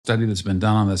Study that's been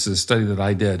done on this is a study that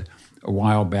I did a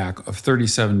while back of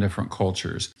 37 different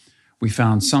cultures. We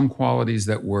found some qualities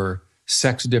that were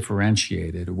sex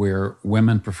differentiated, where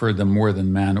women preferred them more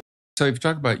than men. So if you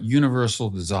talk about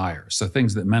universal desires, so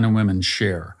things that men and women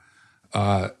share,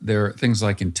 there are things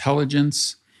like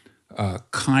intelligence,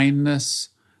 kindness,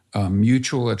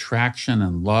 mutual attraction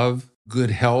and love,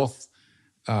 good health,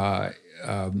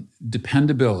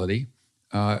 dependability,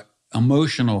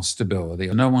 emotional stability.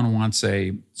 No one wants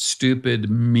a stupid,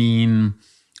 mean,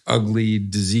 ugly,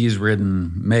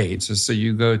 disease-ridden mate. So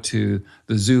you go to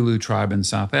the Zulu tribe in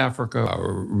South Africa,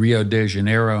 or Rio de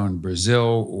Janeiro in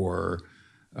Brazil, or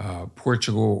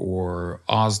Portugal, or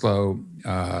Oslo,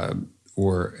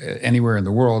 or anywhere in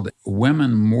the world,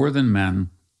 women more than men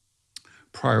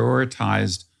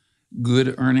prioritized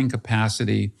good earning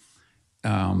capacity,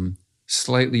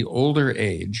 slightly older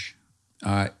age,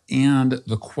 and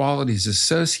the qualities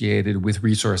associated with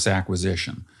resource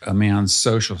acquisition. A man's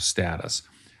social status.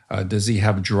 Does he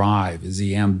have drive? Is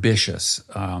he ambitious?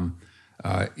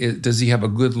 Does he have a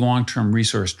good long-term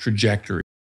resource trajectory?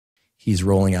 He's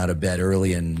rolling out of bed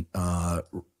early and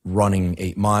running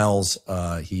 8 miles.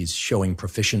 He's showing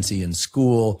proficiency in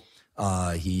school.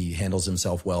 He handles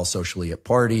himself well socially at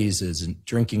parties, isn't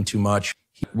drinking too much.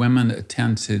 Women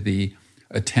attend to the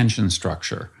attention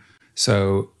structure.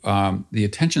 So the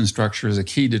attention structure is a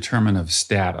key determinant of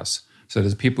status. So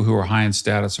the people who are high in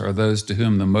status are those to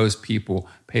whom the most people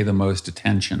pay the most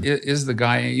attention. Is the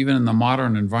guy, even in the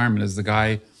modern environment, is the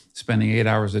guy spending 8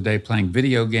 hours a day playing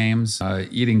video games,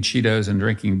 eating Cheetos and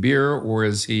drinking beer, or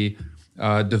is he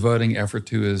devoting effort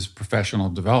to his professional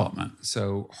development?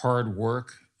 So hard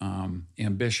work,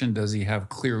 ambition, does he have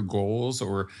clear goals,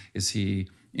 or is he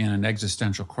in an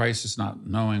existential crisis, not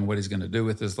knowing what he's going to do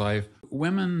with his life?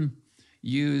 Women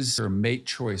use their mate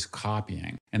choice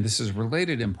copying, and this is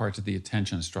related in part to the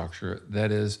attention structure.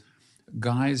 That is,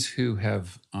 guys who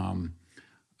have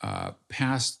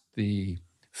passed the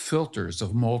filters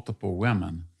of multiple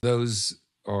women, those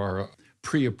are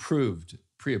pre-approved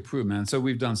men. So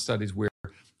we've done studies where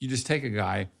you just take a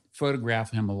guy,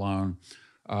 photograph him alone,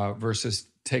 versus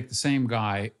take the same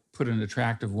guy, put an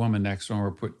attractive woman next to him, or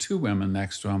put 2 women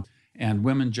next to him, and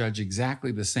women judge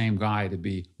exactly the same guy to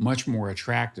be much more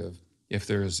attractive if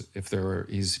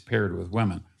he's paired with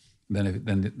women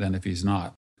than if he's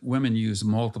not. Women use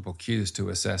multiple cues to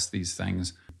assess these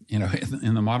things. You know,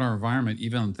 in the modern environment,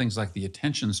 even things like the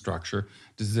attention structure,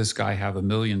 does this guy have 1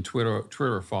 million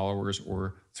Twitter followers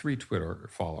or 3 Twitter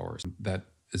followers? That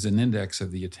is an index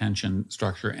of the attention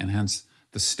structure and hence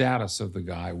the status of the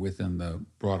guy within the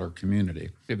broader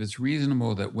community. If it's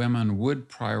reasonable that women would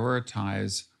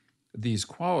prioritize these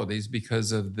qualities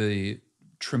because of the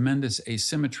tremendous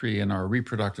asymmetry in our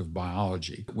reproductive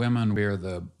biology. Women bear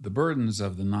the burdens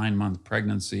of the 9-month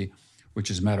pregnancy, which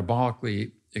is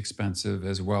metabolically expensive,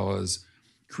 as well as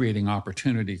creating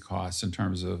opportunity costs in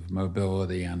terms of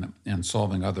mobility and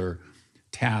solving other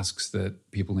tasks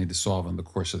that people need to solve in the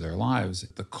course of their lives.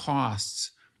 The costs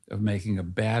of making a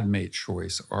bad mate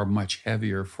choice are much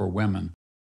heavier for women.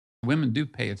 Women do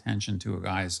pay attention to a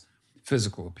guy's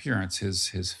physical appearance,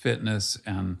 his fitness,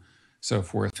 and so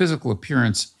forth. Physical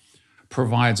appearance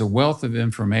provides a wealth of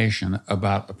information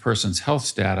about a person's health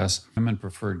status. Women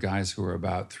preferred guys who are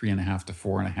about 3.5 to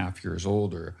 4.5 years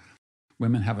older.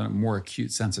 Women have a more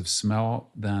acute sense of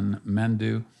smell than men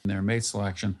do. In their mate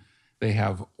selection, they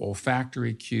have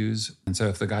olfactory cues. And so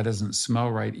if the guy doesn't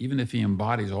smell right, even if he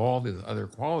embodies all the other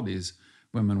qualities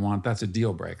women want, that's a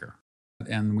deal breaker.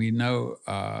 And we know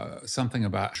something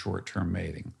about short-term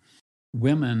mating.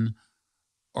 Women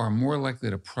are more likely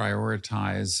to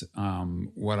prioritize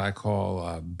what I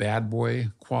call bad boy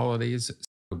qualities.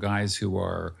 So guys who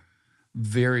are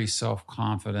very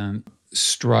self-confident,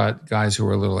 strut, guys who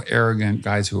are a little arrogant,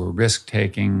 guys who are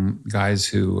risk-taking, guys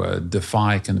who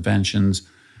defy conventions.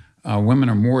 Women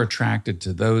are more attracted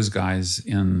to those guys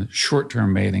in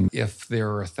short-term mating. If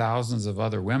there are thousands of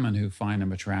other women who find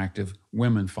him attractive,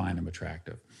 women find him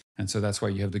attractive. And so that's why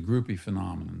you have the groupie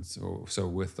phenomenon. So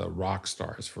with the rock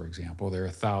stars, for example, there are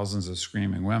thousands of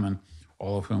screaming women,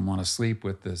 all of whom want to sleep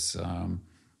with this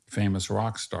famous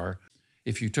rock star.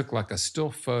 If you took like a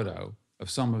still photo of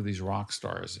some of these rock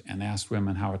stars and asked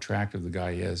women how attractive the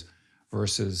guy is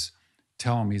versus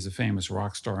tell him he's a famous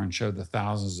rock star and showed the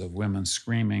thousands of women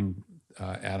screaming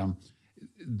at him,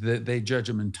 they judge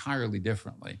him entirely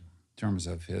differently in terms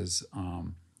of his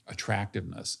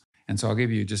attractiveness. And so I'll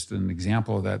give you just an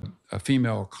example that a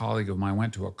female colleague of mine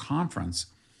went to a conference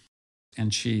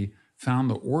and she found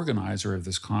the organizer of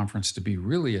this conference to be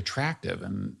really attractive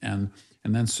and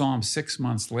then saw him 6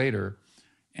 months later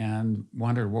and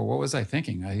wondered, well, what was I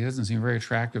thinking? He doesn't seem very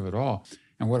attractive at all.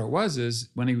 And what it was is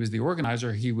when he was the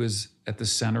organizer, he was at the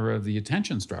center of the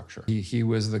attention structure. He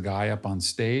was the guy up on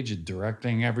stage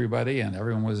directing everybody, and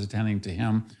everyone was attending to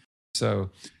him.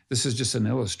 So this is just an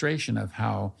illustration of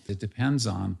how it depends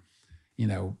on,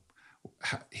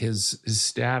 his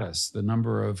status, the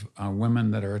number of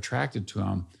women that are attracted to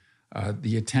him,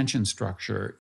 the attention structure